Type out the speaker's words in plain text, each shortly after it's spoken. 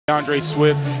Dandre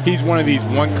Swift, he's one of these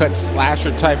one-cut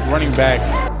slasher type running backs.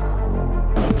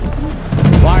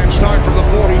 Lions start from the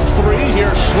 43.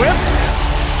 Here's Swift.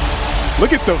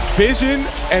 Look at the vision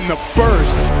and the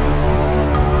burst.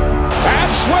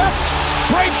 And Swift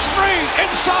breaks free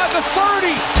inside the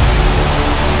 30.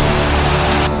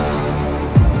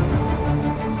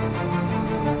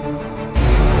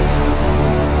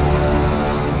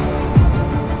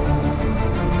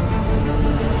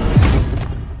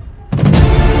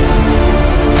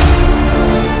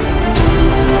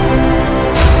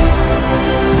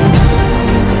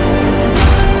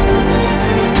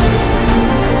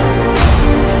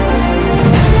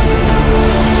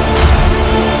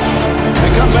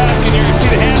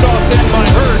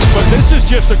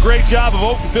 Just a great job of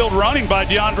open field running by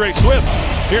Dandre Swift.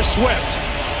 Here's Swift.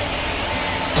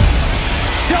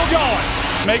 Still going.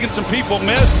 Making some people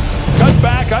miss. Cut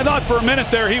back. I thought for a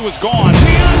minute there he was gone.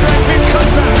 Dandre, big cut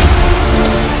back.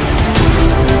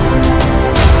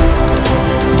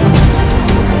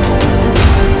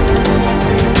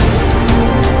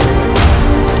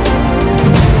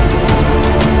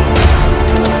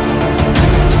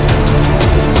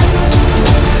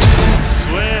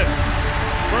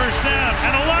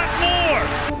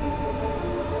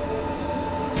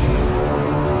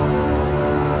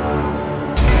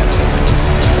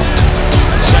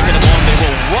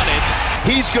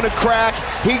 He's going to crack.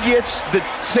 He gets the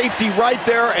safety right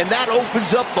there, and that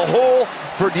opens up the hole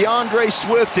for Dandre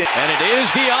Swift. And it is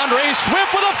Dandre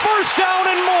Swift with a first down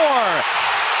and more.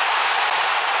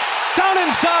 Down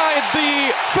inside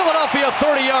the Philadelphia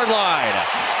 30-yard line.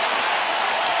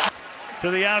 To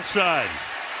the outside.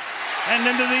 And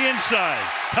then to the inside.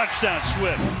 Touchdown,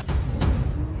 Swift.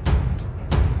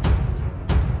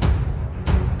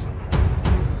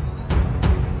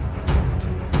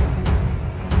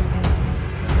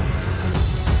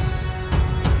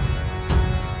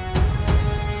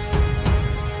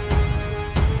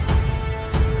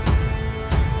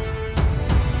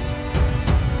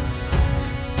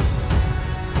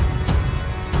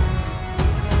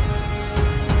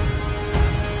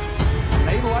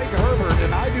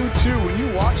 Too. When you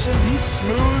watch him, he's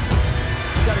smooth.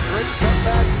 He's got a great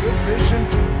cutback, good vision.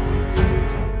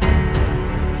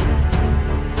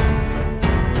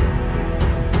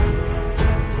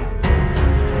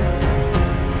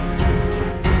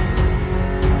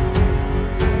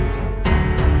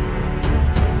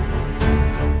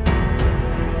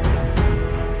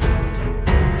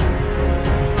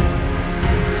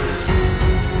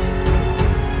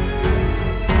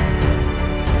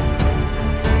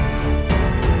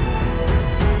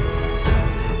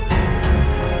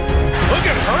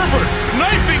 Herbert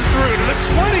knifing through to the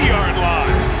 20-yard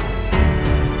line.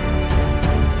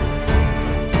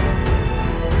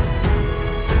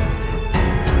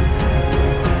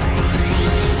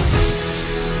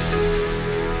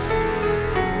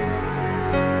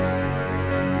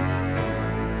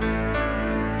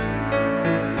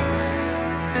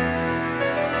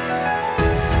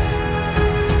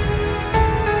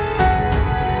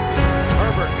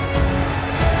 Herbert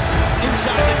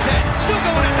inside the 10, still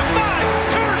going at the 5.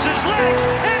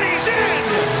 And he's in!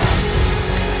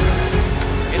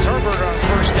 It's Herbert on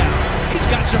first down. He's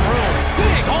got some room.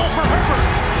 Big hole for Herbert.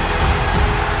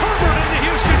 Herbert into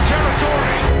Houston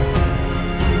territory.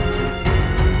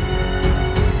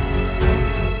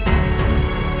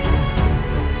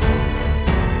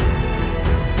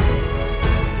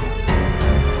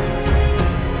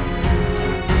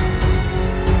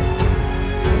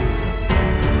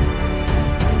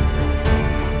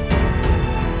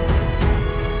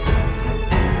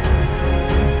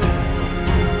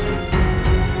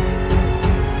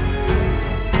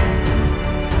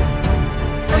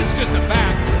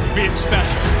 Being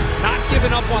special, not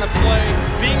giving up on a play,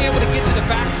 being able to get to the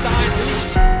backside.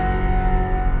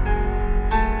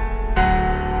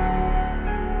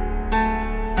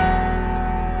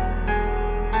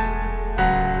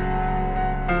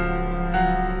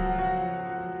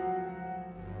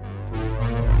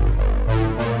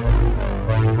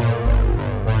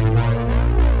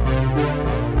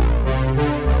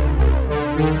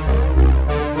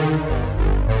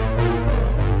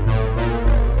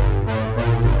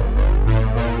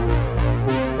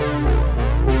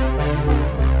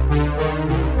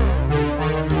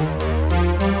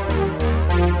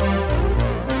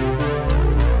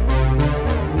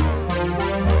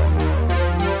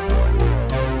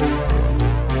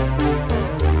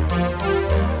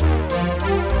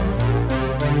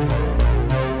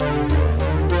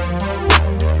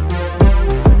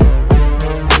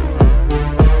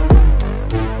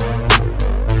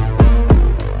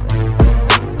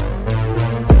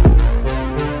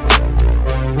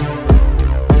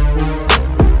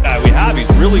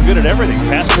 really good at everything.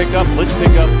 Pass pickup, blitz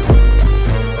pickup.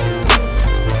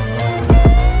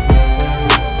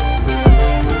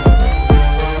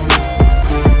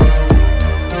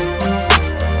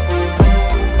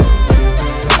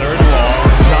 Third and long.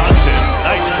 Johnson,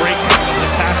 nice break of the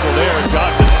tackle there.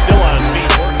 Johnson still on his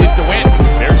feet. Is the win.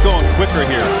 Bears going quicker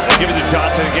here. They give it to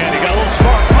Johnson again. He got a little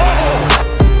spark. Oh!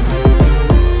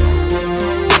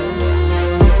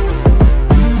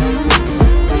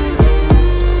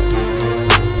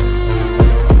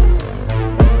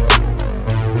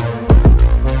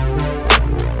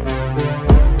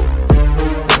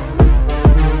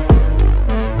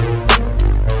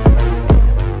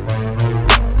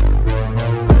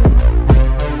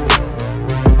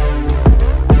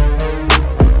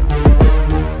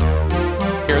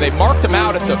 They marked him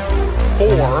out at the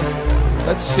 4.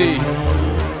 Let's see.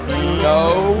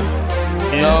 No.